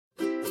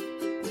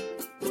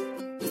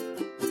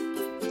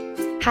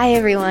Hi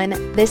everyone,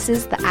 this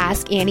is the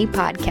Ask Annie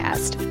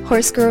podcast,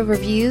 Horse Girl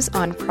reviews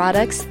on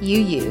products you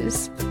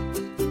use.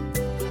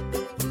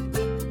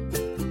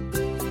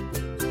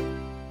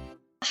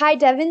 Hi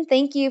Devin,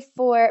 thank you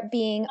for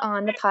being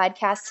on the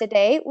podcast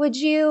today. Would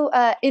you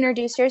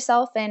introduce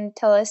yourself and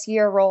tell us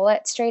your role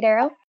at Straight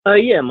Arrow?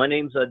 Yeah, my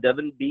name's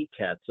Devin B.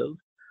 Katzov.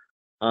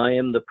 I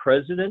am the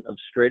president of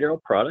Straight Arrow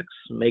Products,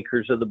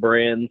 makers of the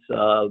brands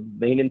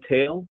Mane and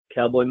Tail,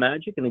 Cowboy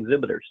Magic, and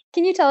Exhibitors.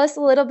 Can you tell us a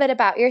little bit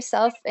about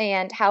yourself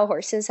and how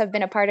horses have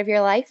been a part of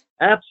your life?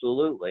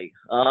 Absolutely.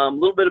 A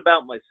little bit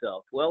about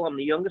myself. Well, I'm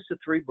the youngest of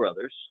three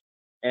brothers,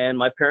 and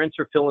my parents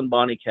are Phil and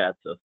Bonnie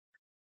Katzov.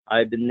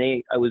 I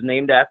was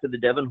named after the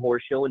Devon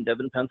Horse Show in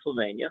Devon,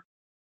 Pennsylvania.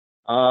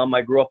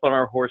 I grew up on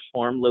our horse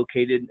farm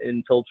located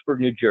in Phillipsburg,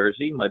 New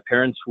Jersey. My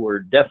parents were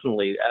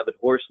definitely avid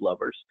horse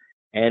lovers,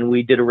 and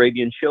we did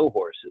Arabian show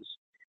horses.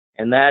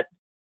 And that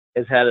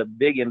has had a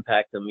big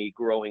impact on me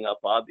growing up,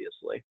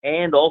 obviously.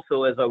 And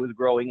also, as I was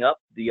growing up,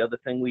 the other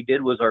thing we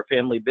did was our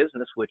family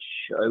business, which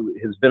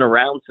has been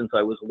around since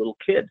I was a little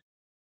kid.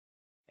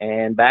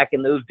 And back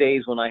in those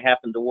days when I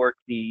happened to work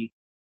the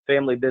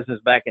family business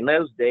back in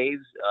those days,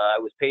 I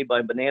was paid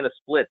by Banana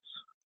Splits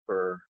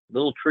for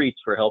little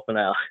treats for helping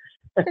out.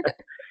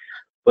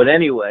 But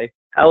anyway,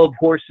 how have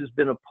horses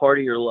been a part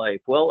of your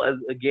life? Well, as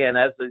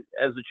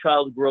a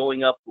child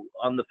growing up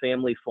on the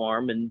family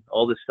farm and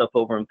all this stuff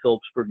over in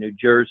Phillipsburg, New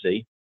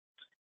Jersey,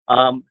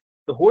 the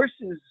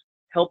horses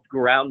helped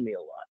ground me a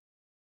lot.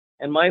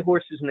 And my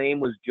horse's name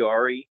was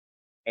Jari,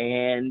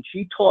 and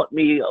she taught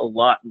me a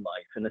lot in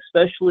life, and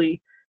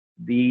especially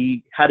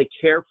how to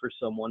care for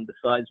someone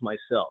besides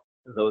myself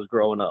as I was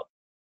growing up.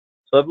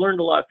 So I've learned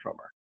a lot from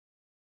her.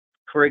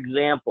 For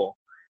example,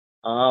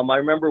 I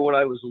remember when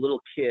I was a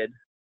little kid,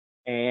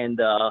 and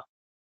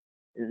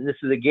this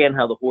is again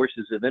how the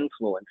horses have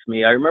influenced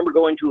me. I remember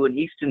going to an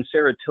Easton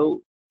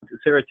Saratoga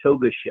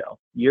show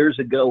years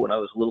ago when I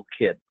was a little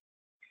kid,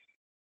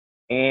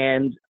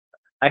 and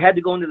I had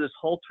to go into this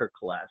halter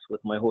class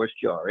with my horse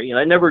Jari, and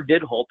I never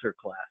did halter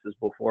classes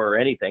before or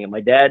anything. And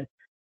my dad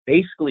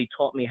basically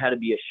taught me how to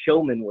be a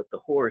showman with the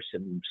horse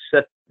and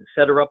set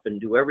her up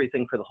and do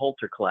everything for the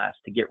halter class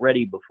to get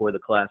ready before the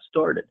class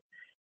started.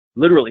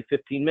 Literally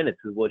 15 minutes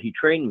is what he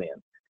trained me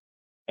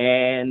in.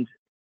 And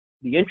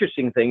the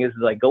interesting thing is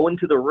I go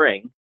into the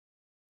ring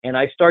and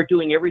I start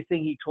doing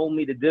everything he told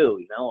me to do.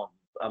 You know,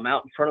 I'm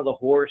out in front of the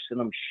horse and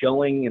I'm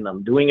showing and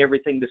I'm doing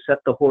everything to set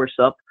the horse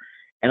up.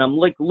 And I'm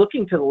like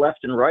looking to the left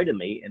and right of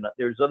me, and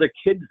there's other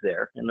kids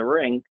there in the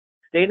ring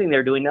standing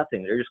there doing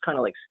nothing. They're just kind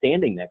of like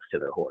standing next to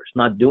their horse,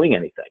 not doing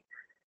anything.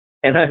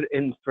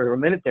 And for a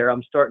minute there,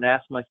 I'm starting to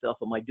ask myself,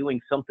 am I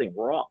doing something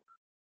wrong?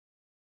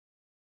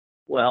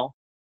 Well,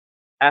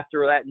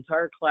 after that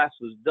entire class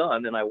was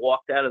done and I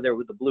walked out of there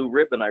with the blue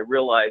ribbon, I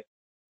realized,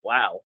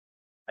 wow,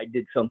 I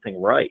did something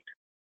right.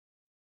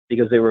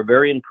 Because they were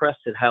very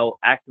impressed at how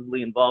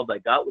actively involved I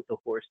got with the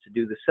horse to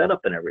do the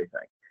setup and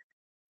everything.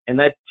 And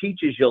that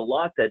teaches you a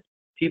lot that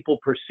people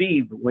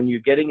perceive when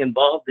you're getting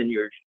involved and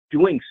you're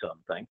doing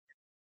something.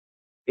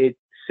 It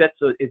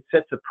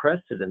sets a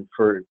precedent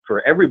for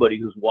everybody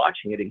who's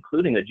watching it,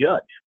 including a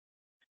judge.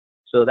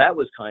 So that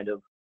was kind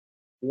of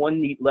one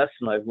neat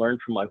lesson I've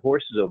learned from my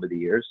horses over the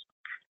years.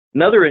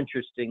 Another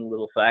interesting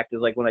little fact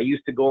is like when I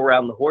used to go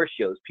around the horse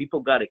shows, people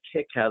got a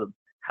kick out of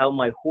how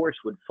my horse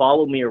would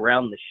follow me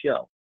around the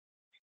show.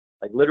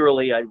 Like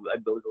literally, I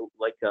was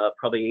like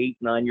probably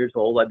 8-9 years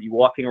old. I'd be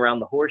walking around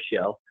the horse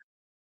show,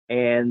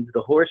 and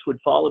the horse would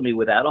follow me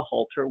without a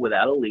halter,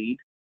 without a lead,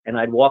 and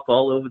I'd walk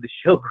all over the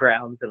show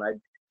grounds, and I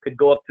could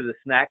go up to the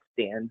snack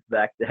stands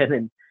back then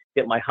and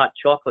get my hot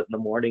chocolate in the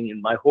morning,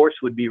 and my horse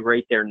would be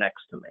right there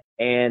next to me.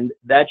 And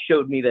that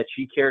showed me that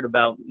she cared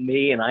about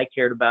me and I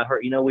cared about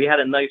her. You know, we had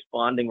a nice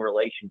bonding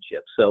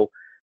relationship. So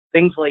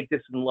things like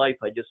this in life,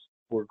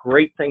 were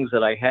great things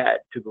that I had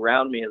to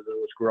ground me as I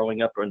was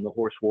growing up in the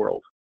horse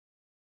world.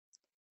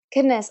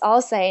 Goodness,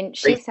 all saying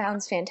she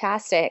sounds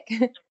fantastic.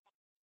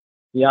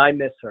 Yeah, I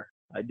miss her.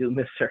 I do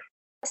miss her.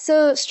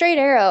 So Straight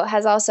Arrow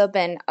has also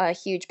been a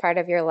huge part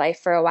of your life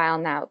for a while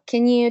now.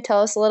 Can you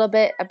tell us a little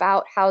bit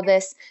about how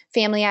this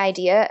family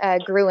idea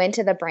grew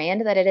into the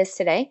brand that it is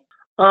today?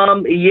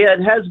 Yeah,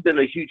 it has been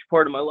a huge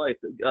part of my life.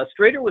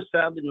 Straight Arrow was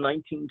founded in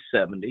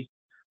 1970.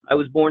 I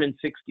was born in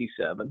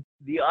 67.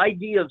 The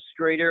idea of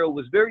Straight Arrow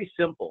was very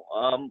simple.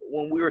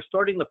 When we were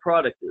starting the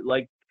product,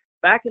 like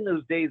back in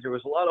those days, there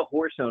was a lot of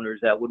horse owners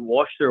that would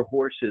wash their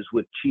horses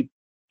with cheap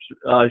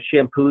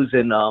shampoos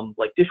and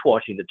like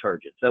dishwashing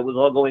detergents. That was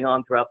all going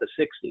on throughout the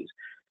 60s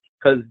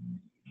because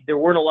there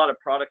weren't a lot of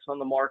products on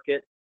the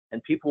market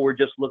and people were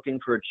just looking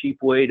for a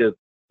cheap way to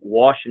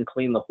wash and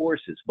clean the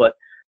horses. But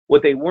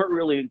what they weren't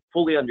really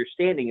fully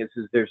understanding is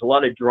there's a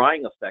lot of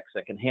drying effects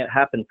that can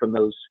happen from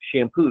those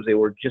shampoos. They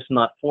were just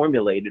not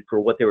formulated for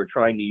what they were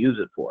trying to use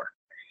it for.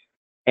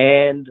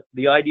 And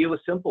the idea was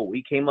simple.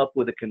 We came up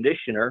with a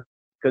conditioner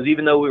because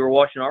even though we were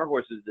washing our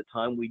horses at the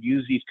time, we'd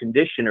use these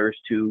conditioners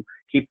to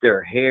keep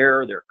their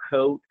hair, their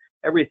coat,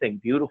 everything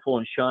beautiful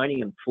and shiny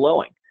and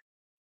flowing.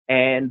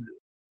 And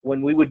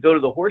when we would go to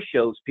the horse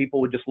shows,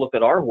 people would just look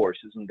at our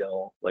horses and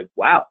go like,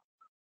 wow,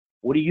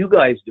 what are you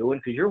guys doing?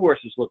 Because your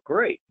horses look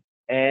great.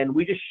 And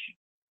we just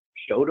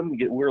showed them.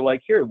 We were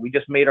like, here, we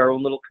just made our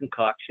own little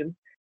concoction.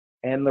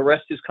 And the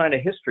rest is kind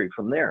of history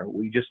from there.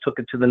 We just took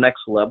it to the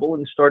next level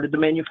and started to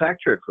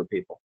manufacture it for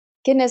people.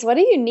 Goodness, what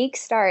a unique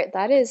start.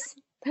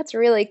 That's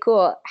really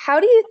cool. How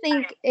do you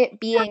think it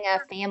being a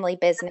family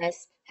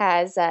business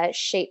has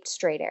shaped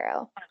Straight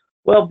Arrow?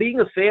 Well, being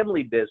a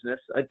family business,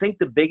 I think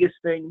the biggest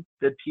thing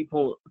that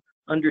people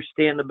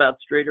understand about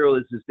Straight Arrow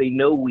is they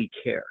know we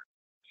care.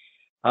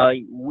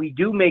 We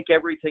do make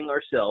everything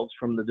ourselves,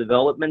 from the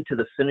development to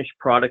the finished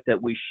product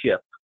that we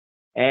ship.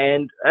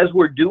 And as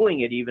we're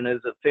doing it, even as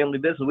a family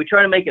business, we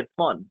try to make it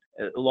fun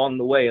along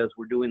the way as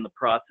we're doing the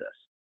process.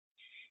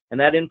 And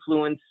that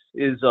influence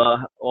is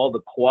all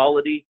the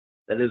quality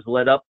that has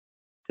led up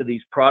to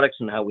these products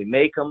and how we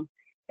make them.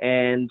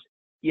 And,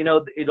 you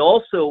know, it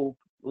also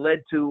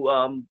led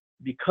to,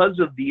 because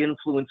of the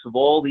influence of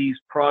all these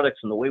products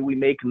and the way we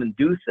make them and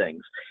do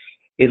things,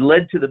 it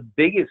led to the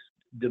biggest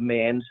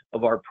demand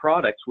of our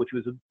products, which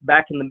was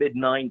back in the mid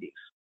 90s.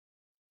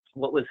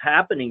 What was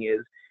happening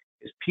is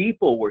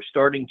people were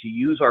starting to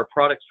use our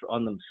products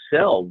on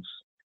themselves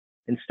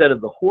instead of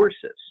the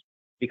horses,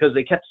 because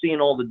they kept seeing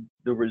all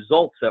the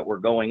results that were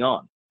going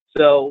on.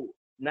 So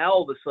now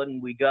all of a sudden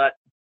we got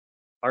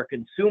our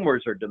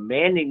consumers are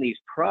demanding these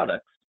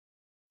products.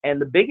 And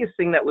the biggest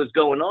thing that was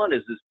going on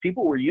is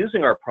people were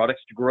using our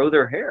products to grow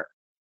their hair.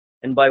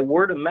 And by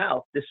word of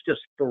mouth, this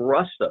just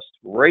thrust us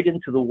right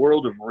into the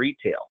world of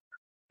retail.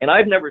 And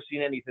I've never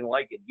seen anything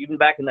like it. Even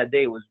back in that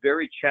day, it was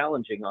very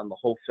challenging on the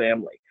whole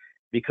family,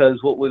 because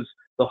what was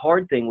the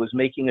hard thing was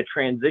making a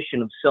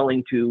transition of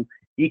selling to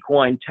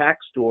equine tack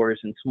stores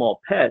and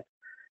small pets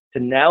to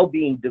now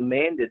being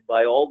demanded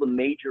by all the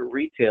major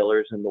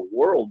retailers in the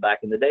world back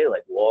in the day,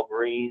 like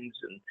Walgreens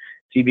and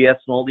CVS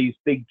and all these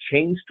big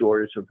chain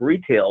stores of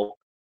retail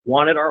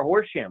wanted our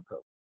horse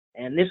shampoo.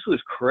 And this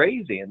was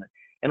crazy.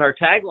 And our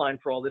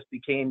tagline for all this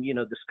became, you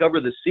know,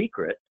 discover the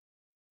secret.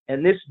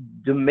 And this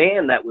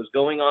demand that was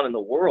going on in the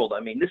world,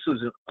 I mean, this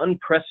was an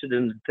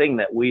unprecedented thing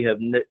that we have,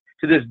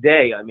 to this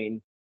day, I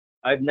mean,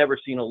 I've never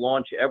seen a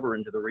launch ever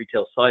into the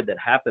retail side that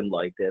happened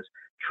like this,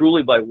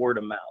 truly by word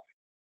of mouth.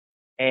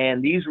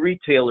 And these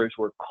retailers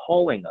were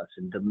calling us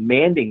and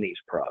demanding these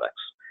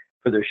products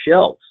for their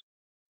shelves.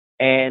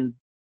 And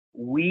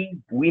we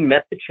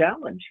met the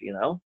challenge, you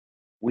know.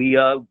 We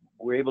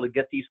were able to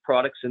get these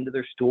products into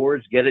their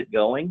stores, get it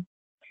going.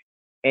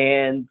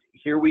 And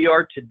here we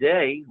are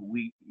today.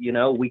 We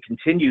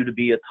continue to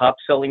be a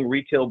top-selling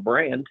retail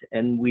brand,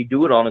 and we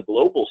do it on a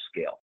global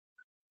scale.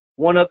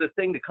 One other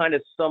thing to kind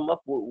of sum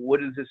up,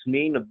 what does this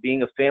mean of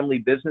being a family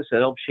business that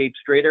helped shape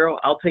Straight Arrow?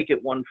 I'll take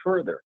it one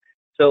further.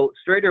 So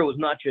Straight Arrow was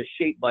not just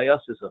shaped by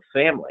us as a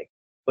family,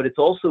 but it's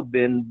also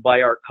been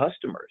by our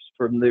customers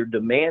from their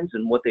demands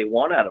and what they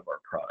want out of our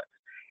products.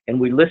 And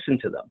we listen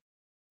to them.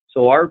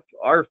 So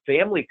our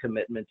family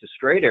commitment to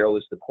Straight Arrow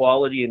is the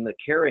quality and the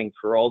caring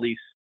for all these,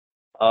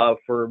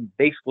 for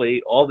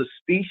basically all the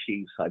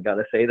species, I got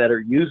to say, that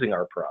are using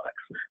our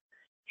products,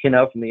 you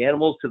know, from the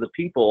animals to the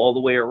people all the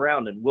way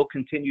around. And we'll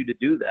continue to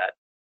do that.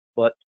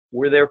 But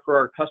we're there for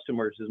our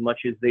customers as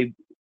much as they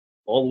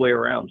all the way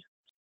around.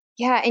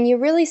 Yeah, and you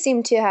really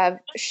seem to have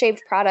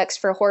shaped products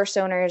for horse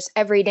owners'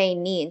 everyday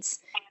needs.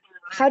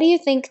 How do you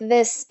think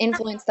this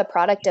influenced the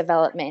product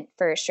development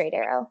for Straight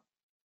Arrow?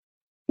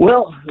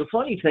 Well, the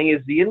funny thing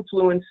is the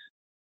influence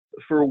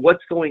for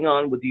what's going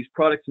on with these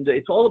products, and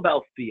it's all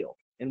about feel.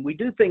 And we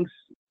do things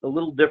a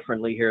little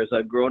differently here as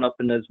I've grown up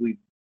and as we've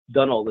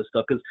done all this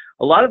stuff. Because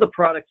a lot of the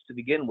products to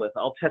begin with,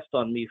 I'll test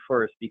on me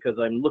first because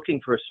I'm looking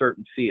for a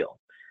certain feel.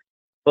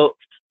 But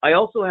I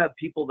also have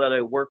people that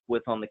I work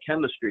with on the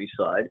chemistry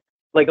side.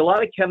 Like a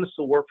lot of chemists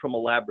will work from a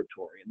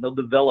laboratory and they'll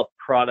develop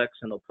products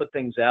and they'll put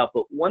things out.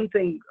 But one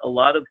thing a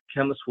lot of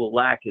chemists will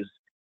lack is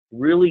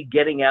really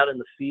getting out in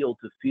the field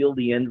to feel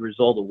the end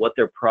result of what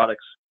their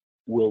products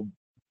will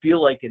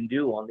feel like and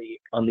do on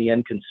the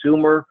end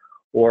consumer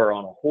or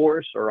on a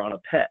horse or on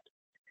a pet.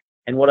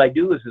 And what I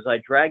do is I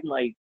drag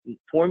my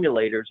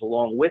formulators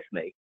along with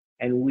me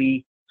and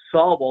we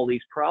solve all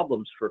these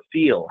problems for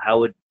feel,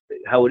 how it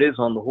is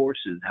on the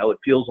horses, how it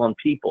feels on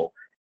people,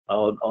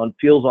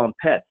 feels on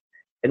pets.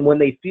 And when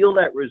they feel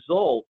that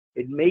result,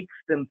 it makes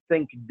them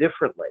think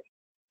differently,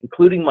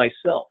 including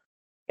myself,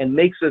 and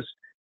makes us,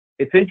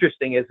 it's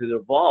interesting as it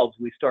evolves,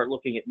 we start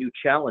looking at new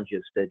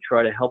challenges to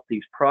try to help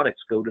these products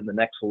go to the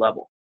next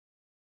level.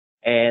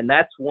 And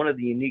that's one of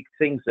the unique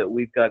things that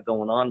we've got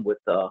going on with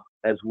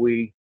as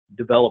we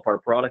develop our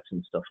products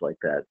and stuff like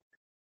that.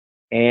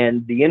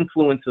 And the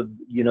influence of,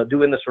 you know,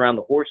 doing this around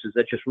the horses,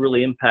 that just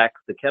really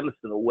impacts the chemists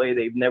in a way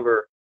they've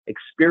never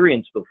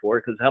experienced before,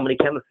 because how many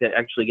chemists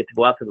actually get to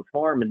go out to the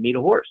farm and meet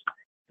a horse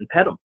and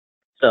pet them?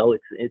 So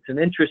it's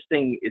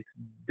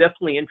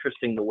definitely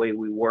interesting the way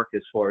we work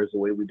as far as the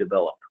way we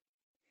develop.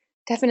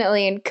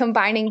 Definitely, and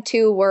combining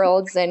two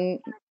worlds and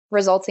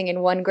resulting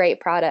in one great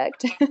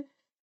product.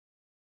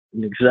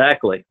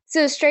 Exactly.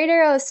 So Straight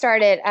Arrow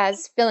started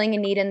as filling a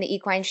need in the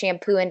equine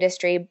shampoo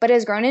industry, but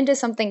has grown into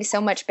something so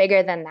much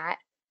bigger than that.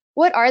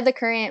 What are the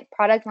current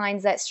product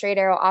lines that Straight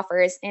Arrow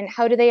offers, and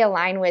how do they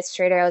align with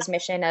Straight Arrow's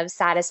mission of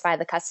satisfy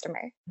the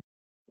customer?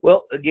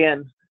 Well,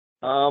 again,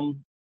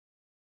 um,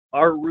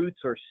 our roots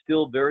are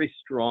still very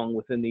strong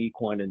within the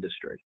equine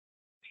industry,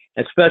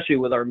 especially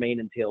with our mane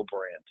and tail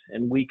brand.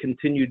 And we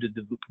continue to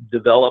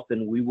develop,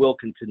 and we will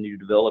continue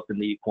to develop in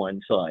the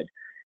equine side.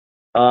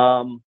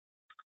 Um,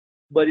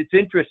 but it's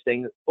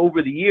interesting.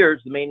 Over the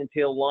years, the mane and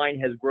tail line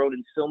has grown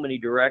in so many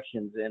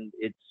directions, and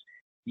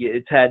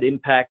it's had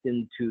impact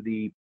into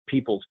the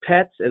people's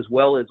pets as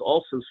well as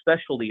also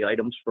specialty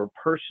items for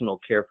personal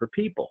care for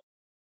people.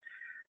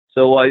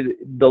 So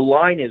the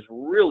line has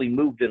really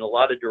moved in a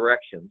lot of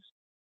directions,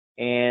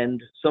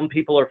 and some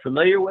people are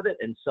familiar with it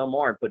and some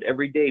aren't. But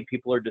every day,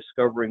 people are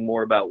discovering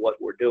more about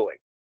what we're doing.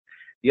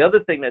 The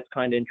other thing that's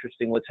kind of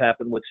interesting, what's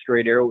happened with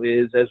Straight Arrow,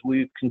 is as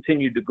we've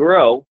continued to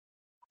grow,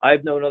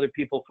 I've known other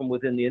people from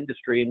within the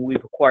industry, and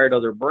we've acquired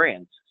other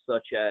brands,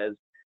 such as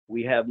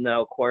we have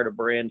now acquired a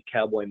brand,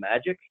 Cowboy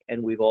Magic,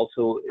 and we've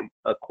also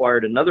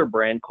acquired another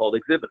brand called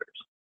Exhibitors.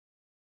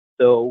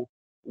 So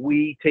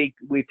we've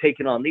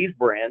taken on these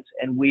brands,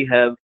 and we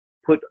have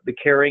put the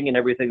caring and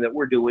everything that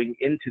we're doing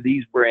into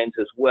these brands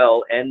as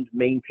well, and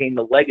maintain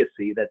the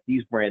legacy that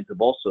these brands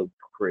have also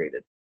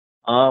created.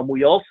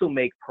 We also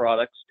make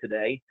products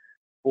today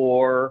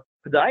for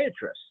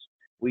podiatrists.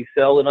 We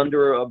sell it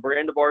under a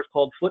brand of ours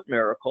called Foot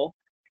Miracle,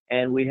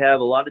 and we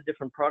have a lot of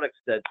different products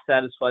that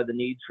satisfy the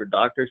needs for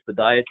doctors,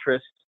 podiatrists,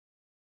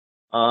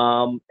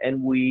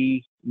 and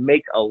we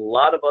make a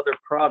lot of other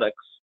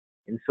products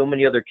in so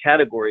many other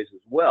categories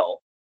as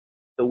well.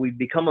 So we've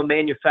become a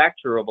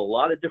manufacturer of a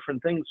lot of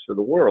different things for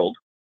the world.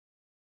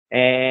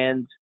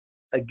 And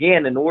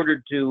again, in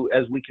order to,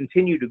 as we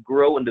continue to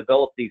grow and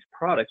develop these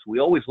products, we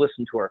always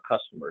listen to our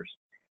customers.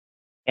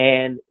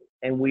 And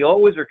we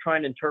always are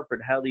trying to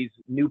interpret how these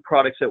new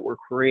products that we're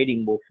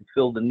creating will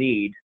fulfill the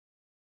need.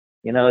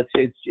 You know,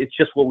 it's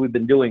just what we've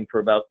been doing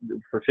for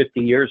 50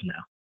 years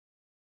now.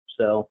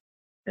 So,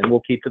 and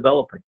we'll keep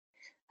developing.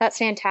 That's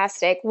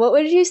fantastic. What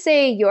would you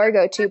say your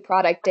go-to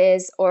product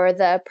is, or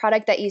the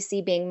product that you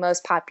see being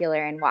most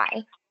popular, and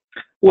why?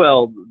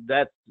 Well,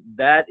 that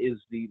is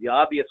the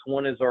obvious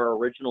one is our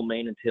original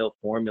mane and tail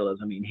formulas.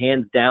 I mean,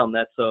 hands down,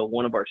 that's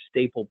one of our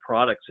staple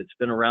products. It's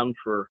been around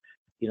for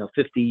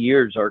 50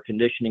 years. Our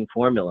conditioning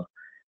formula.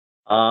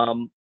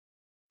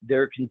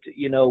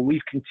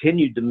 We've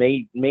continued to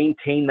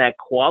maintain that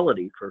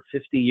quality for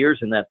 50 years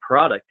in that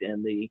product,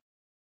 and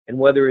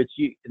whether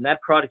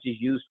that product is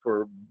used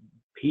for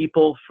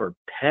people, for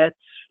pets,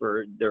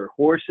 for their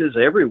horses,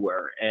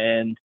 everywhere,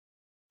 and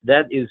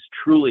that is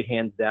truly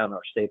hands down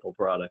our staple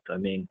product. I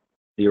mean,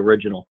 the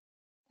original.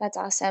 That's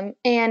awesome.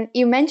 And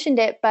you mentioned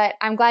it, but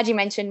I'm glad you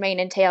mentioned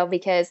Mane and Tail,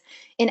 because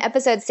in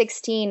episode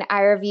 16,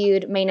 I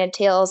reviewed Mane and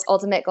Tail's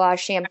Ultimate Gloss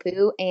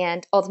shampoo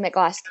and Ultimate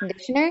Gloss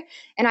conditioner,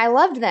 and I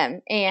loved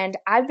them. And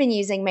I've been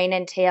using Mane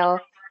and Tail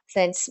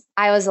since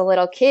I was a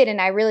little kid,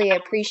 and I really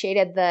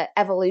appreciated the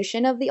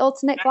evolution of the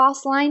Ultimate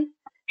Gloss line.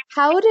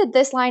 How did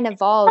this line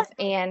evolve,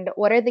 and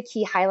what are the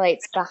key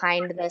highlights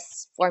behind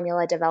this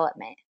formula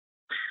development?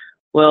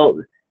 Well,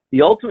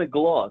 the Ultimate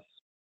Gloss,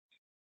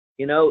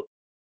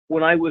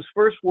 when I was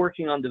first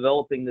working on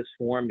developing this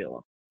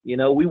formula,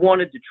 we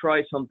wanted to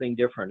try something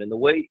different. And the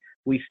way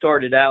we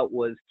started out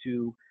was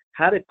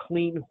how to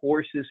clean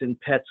horses and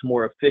pets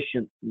more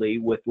efficiently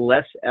with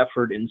less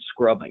effort in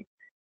scrubbing,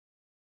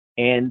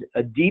 and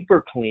a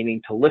deeper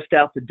cleaning to lift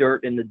out the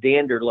dirt and the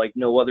dander like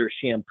no other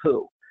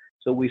shampoo.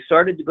 So we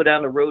started to go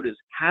down the road as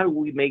how do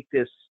we make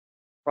this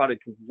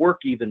product work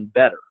even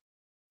better?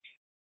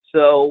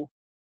 So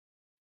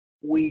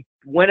we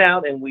went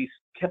out and we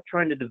kept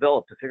trying to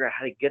develop to figure out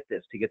how to get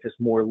this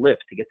more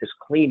lift, to get this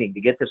cleaning, to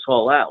get this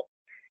all out.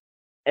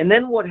 And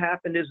then what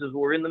happened is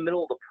we're in the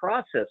middle of the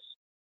process,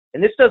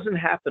 and this doesn't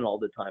happen all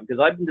the time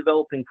because I've been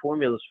developing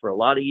formulas for a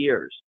lot of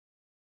years.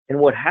 And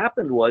what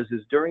happened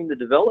is during the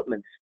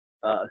development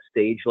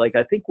stage, like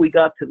I think we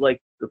got to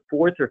like the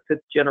fourth or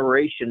fifth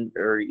generation,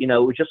 or it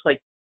was just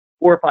like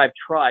 4 or 5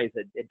 tries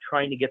at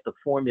trying to get the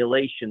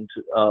formulation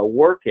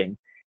working.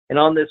 And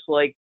on this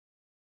like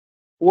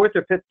fourth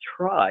or fifth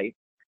try,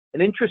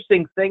 an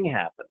interesting thing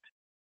happened.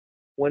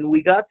 When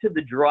we got to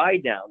the dry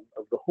down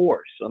of the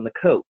horse on the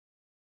coat,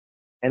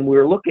 and we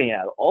were looking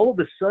at it, all of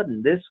a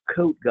sudden this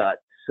coat got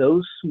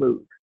so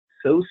smooth,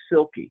 so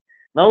silky.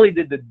 Not only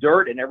did the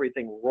dirt and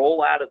everything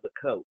roll out of the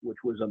coat, which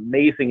was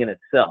amazing in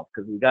itself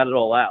because we got it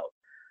all out,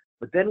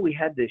 but then we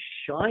had this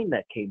shine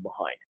that came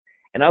behind.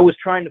 And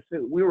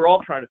we were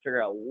all trying to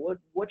figure out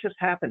what just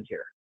happened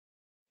here,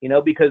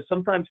 because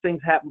sometimes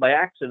things happen by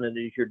accident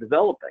as you're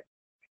developing.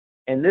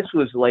 And this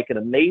was like an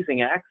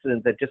amazing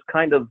accident that just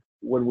kind of,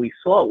 when we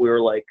saw it, we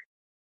were like,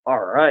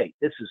 all right,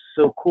 this is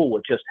so cool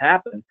what just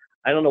happened.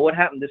 I don't know what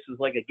happened. This is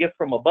like a gift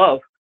from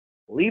above.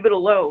 Leave it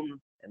alone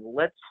and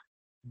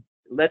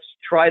let's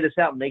try this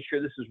out and make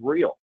sure this is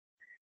real.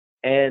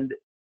 And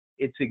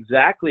it's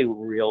exactly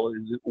real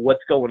is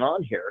what's going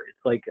on here.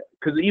 It's like,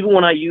 because even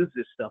when I use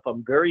this stuff,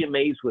 I'm very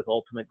amazed with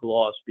Ultimate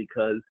Gloss,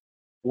 because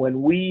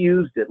when we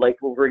used it, like,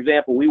 well, for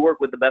example, we work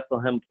with the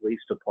Bethlehem Police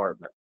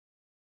Department.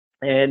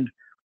 And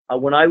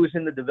when I was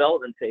in the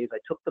development phase, I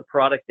took the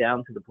product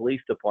down to the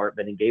police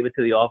department and gave it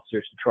to the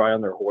officers to try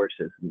on their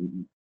horses.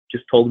 And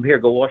just told them, here,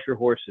 go wash your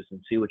horses and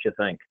see what you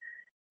think.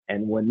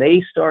 And when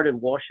they started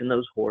washing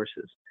those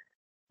horses,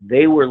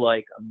 they were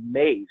like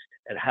amazed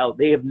at how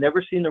they have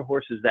never seen their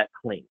horses that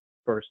clean,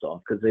 first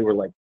off, because they were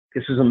like,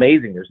 this is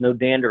amazing. There's no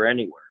dander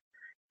anywhere.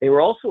 They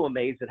were also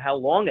amazed at how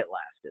long it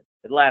lasted.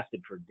 It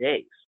lasted for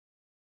days.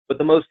 But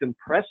the most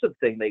impressive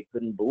thing they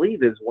couldn't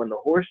believe is when the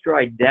horse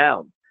dried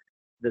down,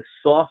 the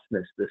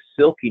softness, the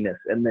silkiness,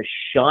 and the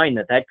shine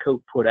that that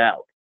coat put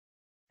out.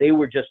 They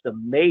were just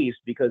amazed,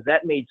 because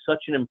that made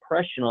such an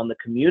impression on the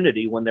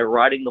community when they're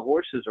riding the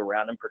horses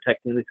around and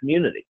protecting the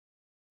community.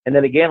 And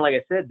then again, like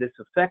I said, this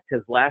effect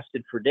has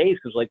lasted for days,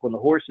 because like when the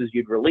horses,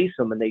 you'd release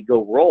them and they'd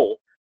go roll,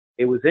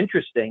 it was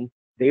interesting.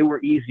 They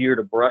were easier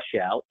to brush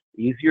out,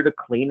 easier to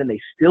clean, and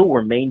they still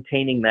were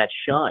maintaining that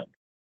shine.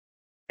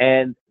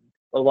 And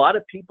a lot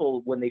of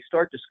people, when they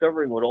start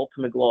discovering what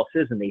Ultimate Gloss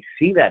is and they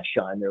see that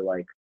shine, they're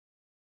like,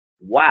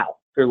 wow.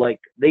 They're like,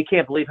 they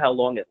can't believe how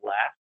long it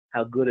lasts,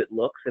 how good it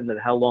looks, and then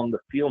how long the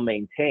feel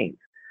maintains.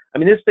 I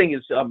mean, this thing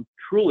is, I'm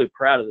truly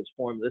proud of this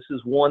formula. This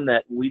is one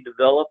that we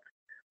developed.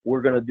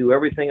 We're going to do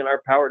everything in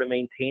our power to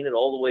maintain it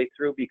all the way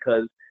through,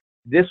 because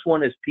this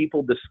one, as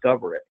people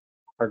discover it,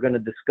 are going to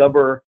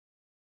discover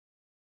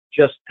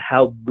just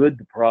how good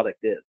the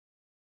product is.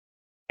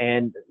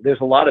 And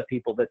there's a lot of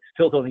people that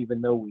still don't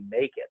even know we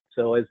make it.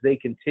 So as they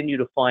continue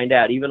to find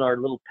out, even our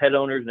little pet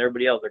owners and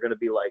everybody else are going to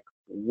be like,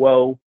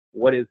 whoa,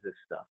 what is this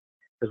stuff?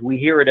 Because we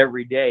hear it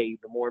every day,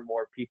 the more and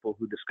more people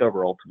who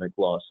discover Ultimate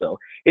Gloss. So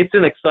it's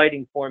an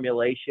exciting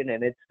formulation,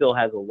 and it still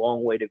has a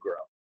long way to grow.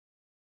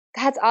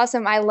 That's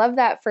awesome. I love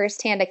that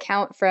firsthand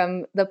account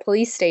from the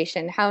police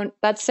station.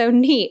 That's so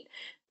neat.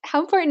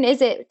 How important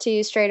is it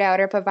to Straight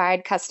Outta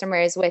provide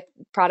customers with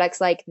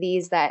products like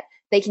these that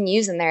they can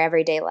use in their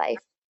everyday life?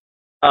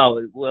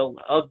 Oh, well,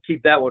 I'll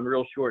keep that one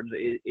real short.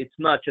 It's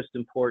not just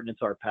important,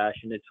 it's our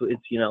passion. It's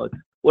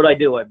what I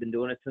do. I've been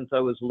doing it since I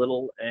was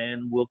little,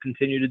 and will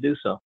continue to do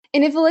so.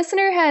 And if a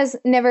listener has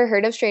never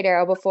heard of Straight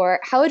Arrow before,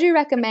 how would you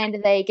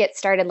recommend they get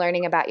started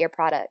learning about your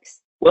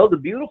products? Well, the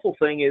beautiful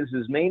thing is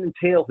Mane and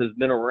Tail has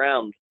been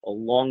around a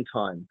long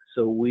time.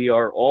 So we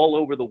are all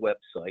over the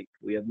website.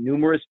 We have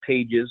numerous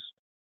pages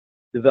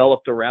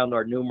developed around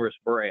our numerous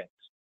brands.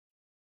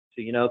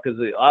 So, because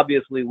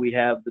obviously we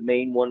have the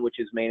main one, which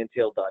is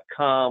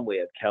maneandtail.com. We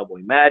have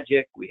Cowboy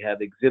Magic. We have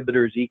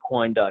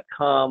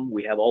exhibitorsequine.com.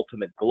 We have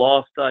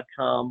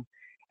ultimategloss.com.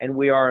 And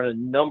we are on a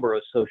number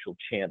of social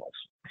channels.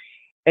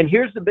 And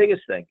here's the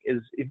biggest thing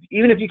is,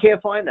 even if you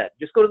can't find that,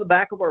 just go to the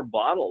back of our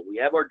bottle. We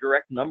have our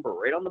direct number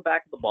right on the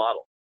back of the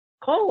bottle.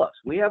 Call us.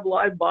 We have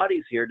live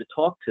bodies here to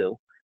talk to.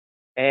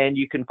 And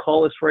you can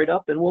call us right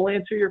up, and we'll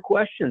answer your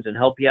questions and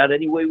help you out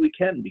any way we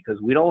can,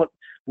 because we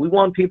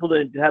want people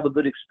to have a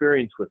good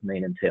experience with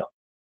Mane and Tail.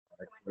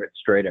 We're at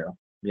Straight Arrow,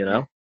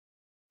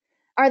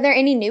 Are there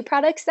any new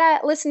products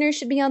that listeners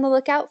should be on the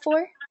lookout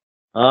for?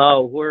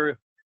 Oh,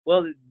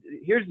 well,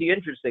 here's the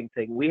interesting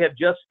thing. We have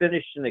just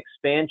finished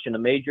a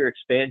major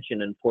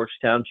expansion in Porch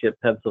Township,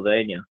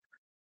 Pennsylvania,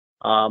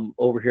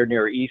 over here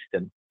near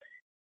Easton.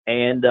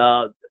 And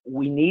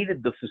we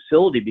needed the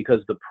facility because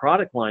the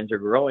product lines are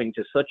growing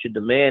to such a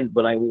demand,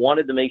 but I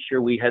wanted to make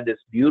sure we had this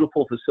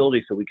beautiful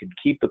facility so we could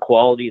keep the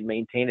quality and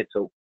maintain it.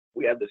 So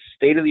we have this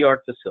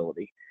state-of-the-art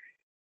facility.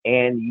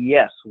 And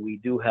yes, we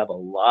do have a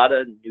lot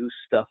of new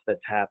stuff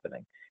that's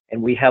happening.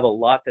 And we have a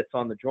lot that's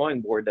on the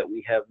drawing board that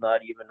we have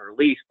not even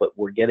released, but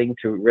we're getting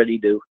ready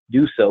to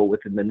do so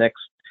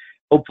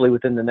hopefully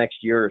within the next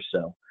year or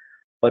so.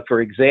 But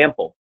for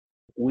example,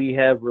 we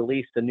have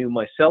released a new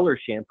micellar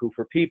shampoo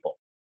for people.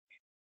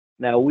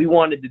 Now, we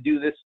wanted to do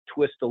this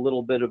twist a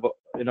little bit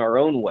in our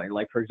own way.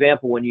 Like, for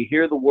example, when you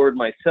hear the word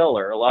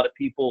micellar, a lot of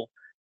people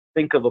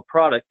think of a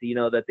product,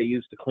 that they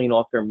use to clean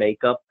off their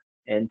makeup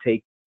and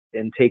take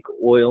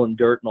oil and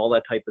dirt and all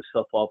that type of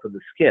stuff off of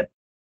the skin.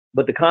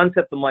 But the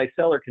concept of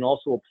micellar can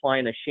also apply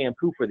in a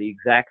shampoo for the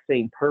exact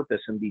same purpose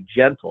and be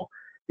gentle,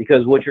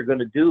 because what you're going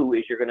to do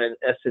is you're going to, in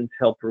essence,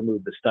 help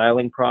remove the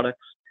styling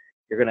products.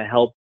 You're going to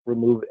help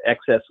remove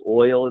excess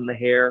oil in the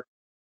hair.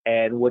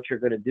 And what you're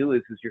going to do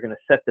is you're going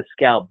to set the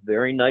scalp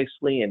very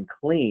nicely and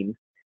clean,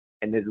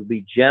 and it'll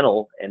be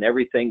gentle and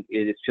everything.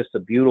 It's just a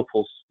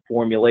beautiful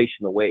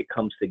formulation the way it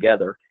comes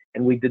together.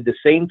 And we did the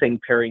same thing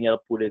pairing it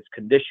up with its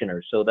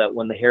conditioner, so that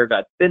when the hair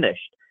got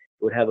finished,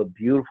 it would have a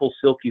beautiful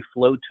silky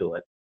flow to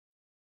it.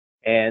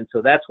 And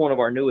so that's one of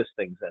our newest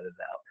things that is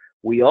out.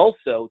 We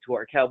also, to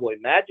our Cowboy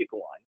Magic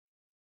line,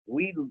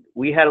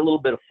 we had a little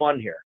bit of fun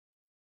here.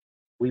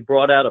 We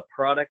brought out a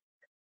product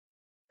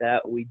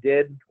that we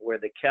did where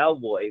the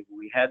cowboy,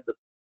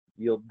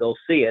 they'll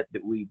see it,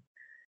 that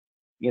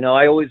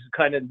I always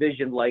kind of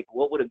envisioned, like,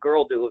 what would a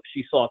girl do if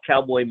she saw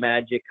Cowboy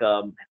Magic,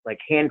 like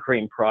hand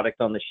cream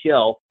product on the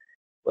shelf?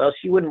 Well,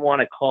 she wouldn't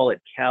want to call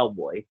it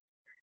Cowboy.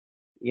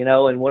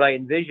 And what I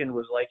envisioned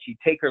was like she'd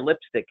take her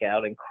lipstick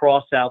out and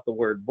cross out the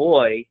word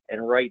boy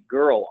and write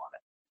girl on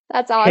it.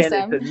 That's awesome.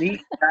 And it's a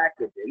neat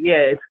package. Yeah,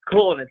 it's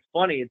cool and it's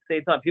funny. At the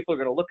same time, people are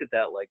going to look at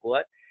that like,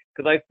 what?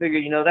 Because I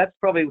figured, that's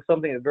probably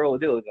something a girl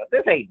would do.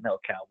 This ain't no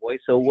cowboy.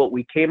 So what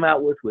we came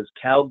out with was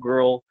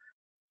Cowgirl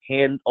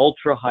Hand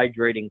Ultra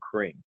Hydrating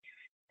Cream.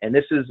 And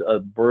this is a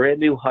brand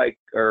new a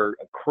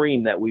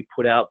cream that we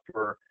put out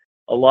for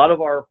a lot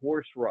of our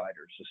horse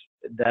riders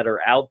that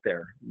are out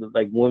there,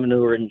 like women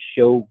who are in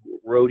show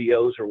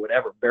rodeos or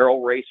whatever,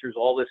 barrel racers,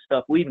 all this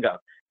stuff. We even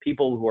got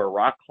people who are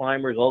rock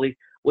climbers, all these.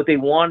 What they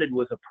wanted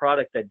was a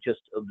product that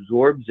just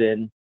absorbs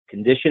in,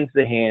 conditions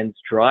the hands,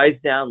 dries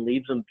down,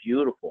 leaves them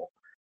beautiful,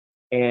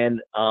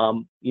 and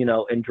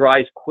and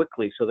dries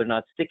quickly so they're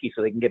not sticky,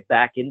 so they can get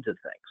back into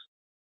things.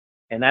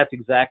 And that's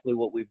exactly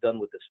what we've done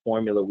with this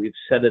formula. We've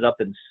set it up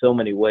in so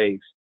many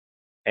ways,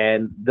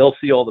 and they'll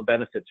see all the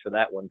benefits for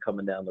that one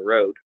coming down the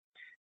road.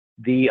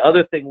 The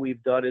other thing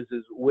we've done is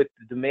with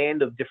the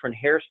demand of different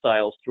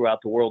hairstyles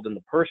throughout the world in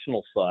the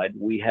personal side,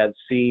 we have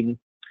seen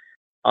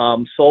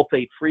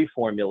sulfate-free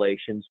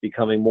formulations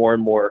becoming more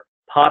and more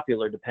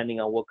popular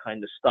depending on what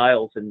kind of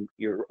styles and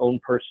your own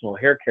personal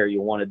hair care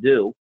you want to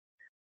do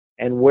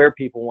and where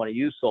people want to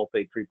use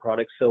sulfate-free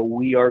products. So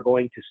we are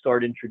going to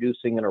start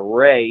introducing an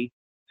array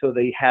so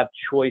they have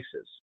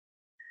choices,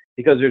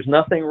 because there's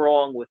nothing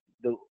wrong with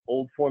the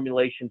old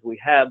formulations we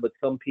have, but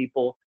some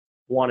people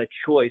want a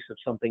choice of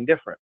something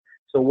different.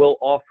 So we'll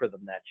offer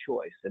them that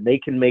choice, and they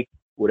can make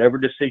whatever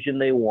decision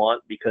they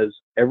want because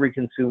every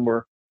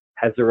consumer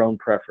has their own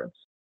preference.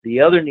 The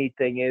other neat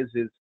thing is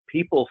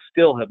people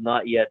still have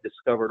not yet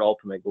discovered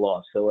Ultimate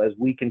Gloss. So as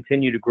we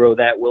continue to grow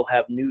that, we'll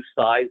have new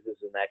sizes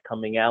in that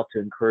coming out to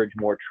encourage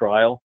more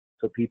trial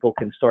so people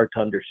can start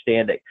to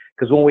understand it.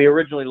 Because when we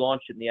originally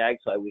launched it in the ag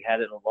side, we had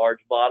it in a large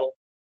bottle,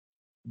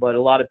 but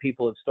a lot of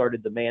people have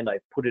started demand I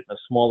put it in a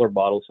smaller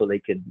bottle so they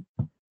can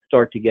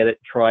start to get it,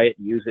 try it,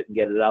 use it, and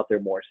get it out there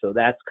more. So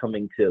that's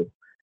coming too.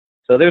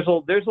 So there's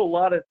a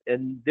lot of,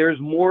 and there's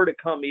more to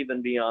come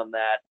even beyond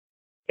that.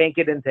 Can't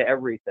get into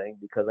everything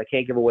because I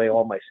can't give away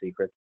all my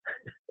secrets,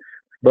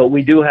 but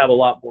we do have a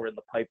lot more in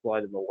the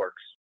pipeline in the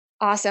works.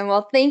 Awesome.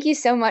 Well, thank you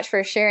so much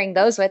for sharing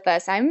those with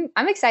us. I'm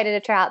excited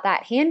to try out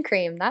that hand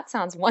cream. That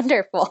sounds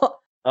wonderful.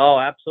 Oh,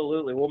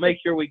 absolutely. We'll make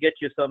sure we get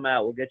you some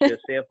out. We'll get you a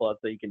sample out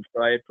so you can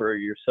try it for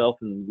yourself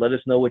and let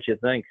us know what you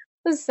think.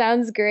 This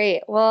sounds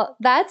great. Well,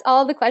 that's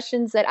all the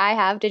questions that I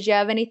have. Did you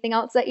have anything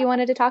else that you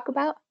wanted to talk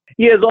about?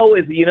 Yeah, as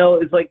always,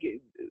 it's like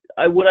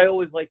what I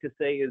always like to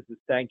say is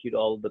thank you to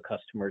all of the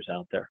customers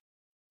out there.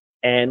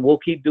 And we'll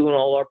keep doing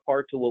all our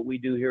part to what we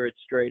do here at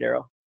Straight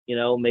Arrow,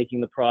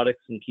 making the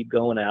products and keep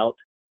going out.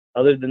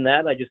 Other than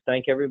that, I just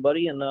thank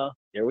everybody, and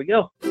there we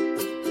go.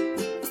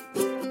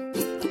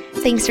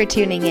 Thanks for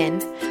tuning in.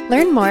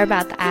 Learn more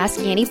about the Ask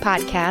Annie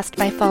podcast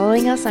by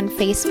following us on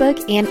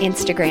Facebook and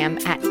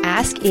Instagram at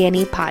Ask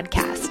Annie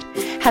Podcast.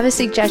 Have a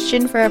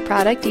suggestion for a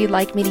product you'd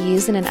like me to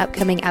use in an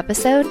upcoming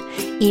episode?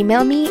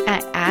 Email me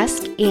at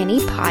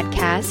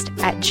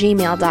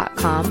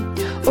askanniepodcast@gmail.com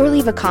or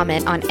leave a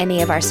comment on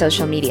any of our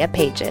social media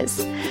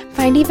pages.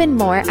 Find even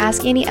more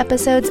Ask Annie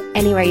episodes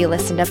anywhere you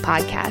listen to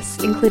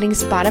podcasts, including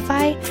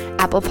Spotify,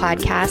 Apple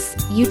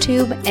Podcasts,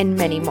 YouTube, and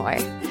many more.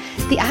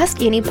 The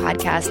Ask Annie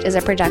podcast is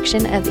a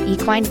production of the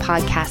Equine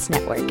Podcast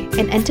Network,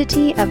 an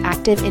entity of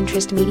Active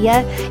Interest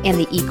Media and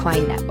the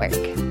Equine Network.